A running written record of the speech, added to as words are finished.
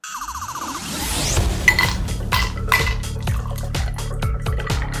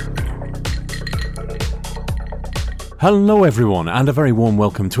Hello everyone, and a very warm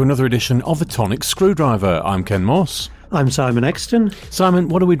welcome to another edition of The Tonic Screwdriver. I'm Ken Moss. I'm Simon Exton. Simon,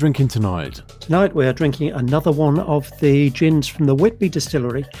 what are we drinking tonight? Tonight we are drinking another one of the gins from the Whitby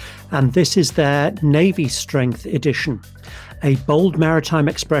Distillery, and this is their Navy Strength edition, a bold maritime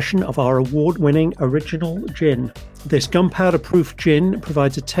expression of our award-winning original gin. This gunpowder-proof gin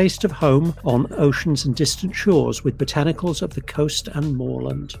provides a taste of home on oceans and distant shores with botanicals of the coast and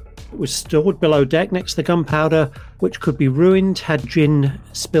moorland. It was stored below deck next to the gunpowder, which could be ruined had gin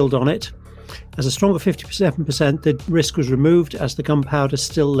spilled on it. As a stronger 57%, the risk was removed as the gunpowder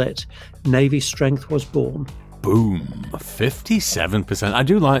still lit. Navy Strength was born. Boom, 57%. I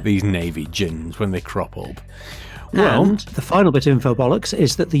do like these Navy gins when they crop up. Well, And the final bit of info bollocks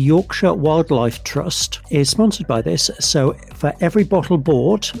is that the Yorkshire Wildlife Trust is sponsored by this. So for every bottle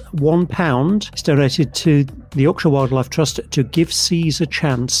bought, £1 is donated to the Yorkshire Wildlife Trust to give seas a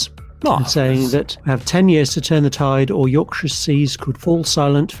chance. And saying that we have 10 years to turn the tide or Yorkshire's seas could fall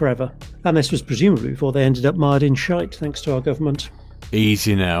silent forever. And this was presumably before they ended up mired in shite, thanks to our government.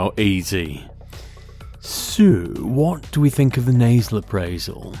 Easy now, easy. So, what do we think of the nasal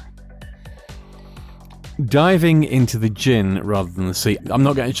appraisal? Diving into the gin rather than the sea, I'm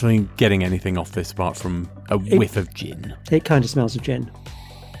not actually getting anything off this apart from a whiff of gin. It kind of smells of gin.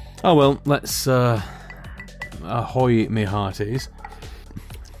 Oh well, let's ahoy me hearties.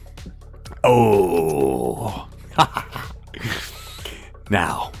 Oh!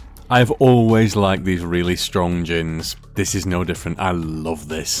 Now, I've always liked these really strong gins. This is no different. I love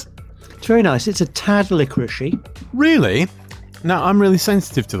this. It's very nice. It's a tad licoricey. Really? Now, I'm really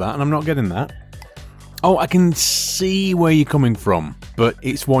sensitive to that, and I'm not getting that. Oh, I can see where you're coming from, but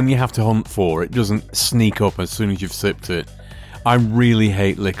it's one you have to hunt for. It doesn't sneak up as soon as you've sipped it. I really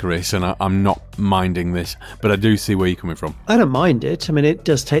hate licorice, and I'm not minding this, but I do see where you're coming from. I don't mind it. I mean, it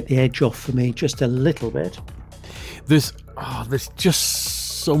does take the edge off for me just a little bit. There's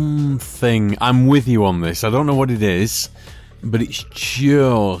just something. I'm with you on this. I don't know what it is, but it's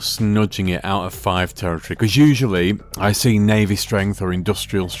just nudging it out of 5 territory. Because usually I see Navy Strength or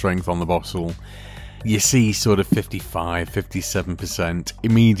Industrial Strength on the bottle. You see sort of 55, 57%.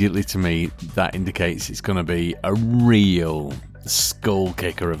 Immediately to me, that indicates it's going to be a real skull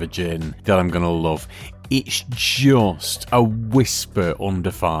kicker of a gin that I'm going to love. It's just a whisper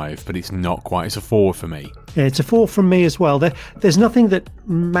under 5, but it's not quite. It's a 4 for me. Yeah, it's a 4 from me as well. There's nothing that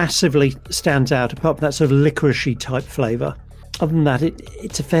massively stands out apart from that sort of licoricey type flavour. Other than that,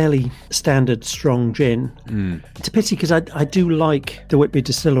 it's a fairly standard strong gin. It's a pity because I do like the Whitby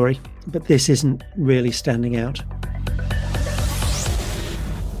Distillery, but this isn't really standing out.